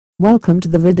Welcome to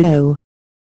the video.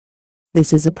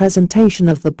 This is a presentation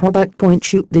of the product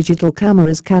point-and-shoot digital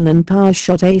cameras Canon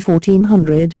PowerShot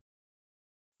A1400.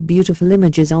 Beautiful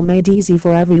images are made easy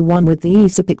for everyone with the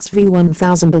Easypix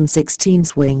V1016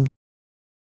 Swing.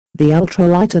 The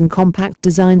ultra-light and compact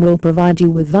design will provide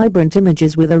you with vibrant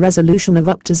images with a resolution of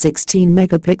up to 16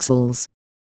 megapixels.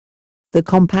 The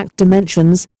compact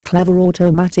dimensions, clever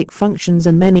automatic functions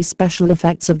and many special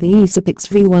effects of the Easypix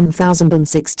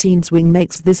V1016 Swing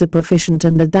makes this a proficient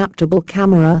and adaptable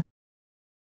camera.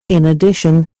 In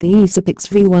addition, the Easypix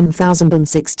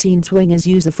V1016 Swing is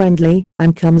user-friendly,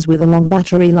 and comes with a long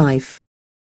battery life.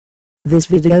 This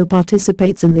video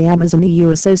participates in the Amazon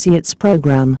EU Associates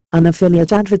Program, an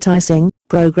affiliate advertising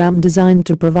program designed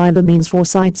to provide a means for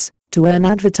sites to earn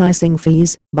advertising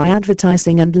fees by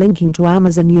advertising and linking to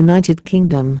Amazon United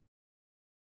Kingdom.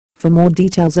 For more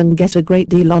details and get a great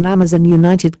deal on Amazon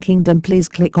United Kingdom, please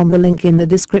click on the link in the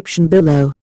description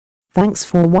below. Thanks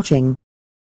for watching.